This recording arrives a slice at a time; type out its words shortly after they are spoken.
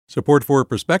Support for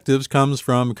Perspectives comes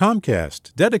from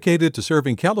Comcast, dedicated to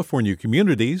serving California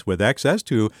communities with access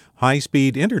to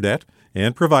high-speed internet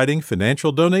and providing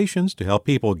financial donations to help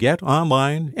people get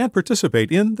online and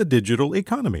participate in the digital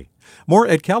economy. More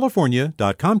at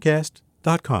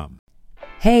california.comcast.com.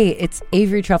 Hey, it's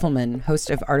Avery Trufelman, host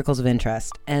of Articles of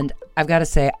Interest, and I've got to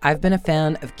say, I've been a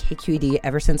fan of KQED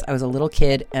ever since I was a little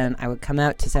kid, and I would come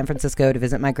out to San Francisco to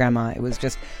visit my grandma. It was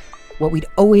just what we'd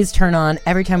always turn on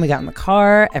every time we got in the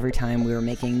car, every time we were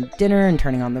making dinner and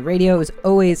turning on the radio. It was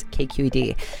always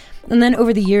KQED. And then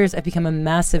over the years, I've become a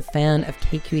massive fan of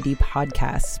KQED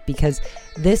podcasts because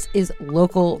this is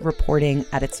local reporting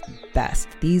at its best.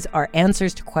 These are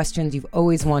answers to questions you've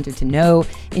always wanted to know,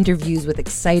 interviews with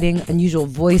exciting, unusual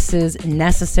voices,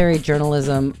 necessary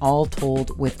journalism, all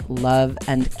told with love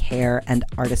and care and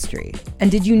artistry. And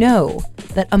did you know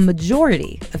that a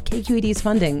majority of KQED's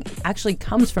funding actually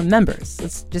comes from members?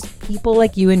 It's just people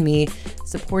like you and me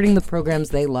supporting the programs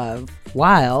they love,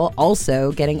 while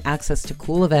also getting access to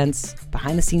cool events,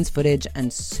 behind-the-scenes footage,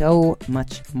 and so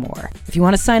much more. If you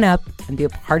want to sign up and be a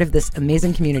part of this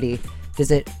amazing community,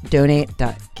 visit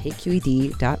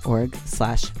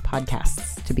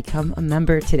donate.kqed.org/podcasts to become a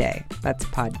member today. That's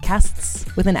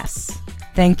podcasts with an S.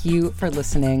 Thank you for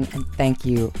listening, and thank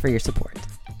you for your support.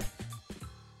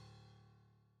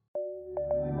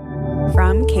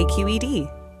 From KQED.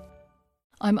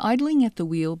 I'm idling at the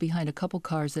wheel behind a couple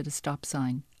cars at a stop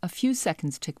sign. A few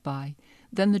seconds tick by.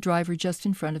 Then the driver just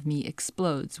in front of me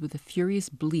explodes with a furious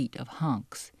bleat of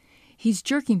honks. He's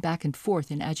jerking back and forth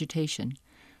in agitation.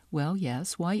 Well,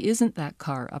 yes, why isn't that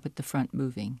car up at the front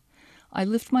moving? I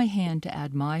lift my hand to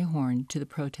add my horn to the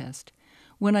protest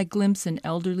when I glimpse an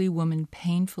elderly woman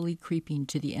painfully creeping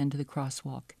to the end of the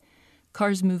crosswalk.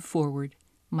 Cars move forward.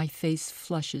 My face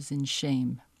flushes in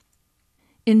shame.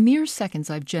 In mere seconds,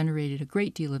 I've generated a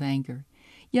great deal of anger.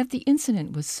 Yet the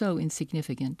incident was so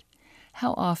insignificant.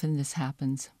 How often this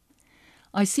happens.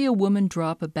 I see a woman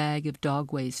drop a bag of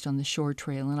dog waste on the shore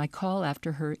trail, and I call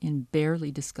after her in barely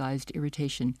disguised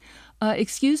irritation.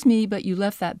 Excuse me, but you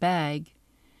left that bag."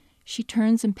 She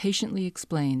turns and patiently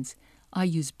explains, "I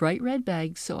use bright red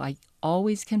bags so I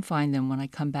always can find them when I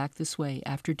come back this way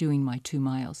after doing my 2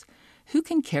 miles. Who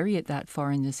can carry it that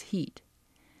far in this heat?"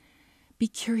 "Be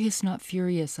curious, not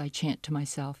furious," I chant to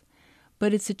myself,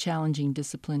 but it's a challenging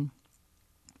discipline.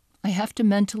 I have to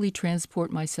mentally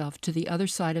transport myself to the other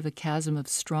side of a chasm of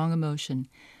strong emotion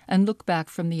and look back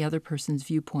from the other person's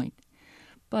viewpoint.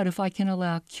 But if I can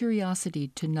allow curiosity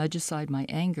to nudge aside my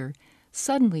anger,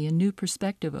 suddenly a new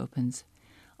perspective opens.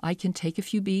 I can take a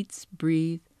few beats,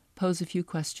 breathe, pose a few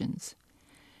questions.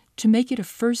 To make it a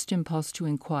first impulse to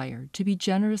inquire, to be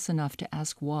generous enough to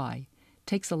ask why,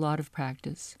 takes a lot of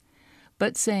practice.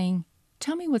 But saying,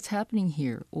 "Tell me what's happening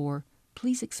here," or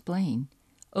 "Please explain,"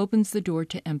 opens the door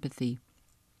to empathy.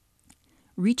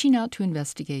 Reaching out to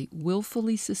investigate,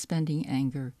 willfully suspending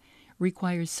anger,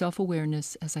 requires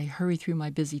self-awareness as I hurry through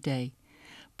my busy day.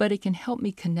 But it can help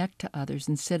me connect to others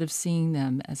instead of seeing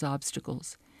them as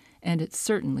obstacles. And it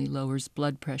certainly lowers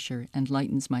blood pressure and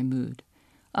lightens my mood.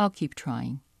 I'll keep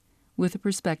trying. With a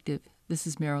Perspective, this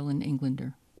is Marilyn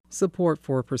Englander. Support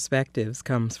for Perspectives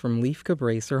comes from Leif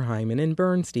Cabraser, Hyman, and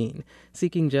Bernstein,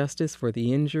 seeking justice for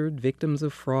the injured, victims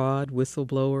of fraud,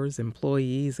 whistleblowers,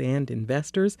 employees, and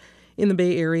investors in the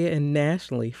Bay Area and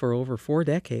nationally for over 4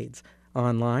 decades.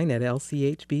 Online at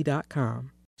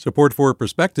lchb.com. Support for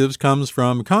Perspectives comes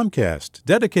from Comcast,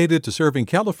 dedicated to serving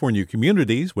California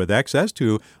communities with access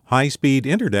to high-speed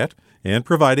internet and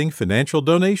providing financial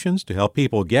donations to help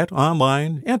people get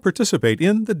online and participate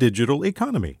in the digital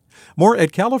economy. More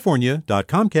at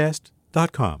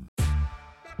california.comcast.com.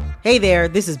 Hey there,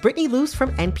 this is Brittany Luce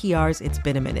from NPR's It's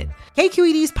Been a Minute.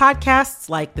 KQED's podcasts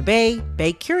like The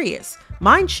Bay Curious,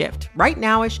 Mindshift, Right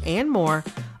Nowish, and more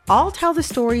all tell the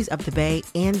stories of the Bay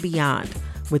and beyond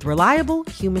with reliable,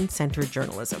 human-centered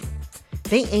journalism.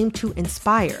 They aim to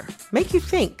inspire, make you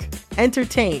think,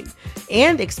 entertain,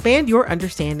 and expand your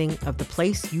understanding of the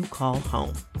place you call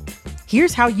home.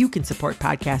 Here's how you can support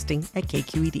podcasting at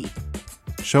KQED.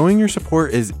 Showing your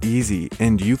support is easy,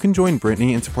 and you can join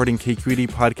Brittany in supporting KQED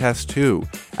Podcast too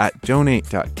at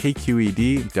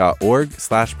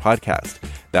donate.kqed.org/podcast.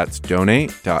 That's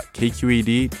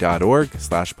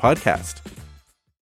donate.kqed.org/podcast.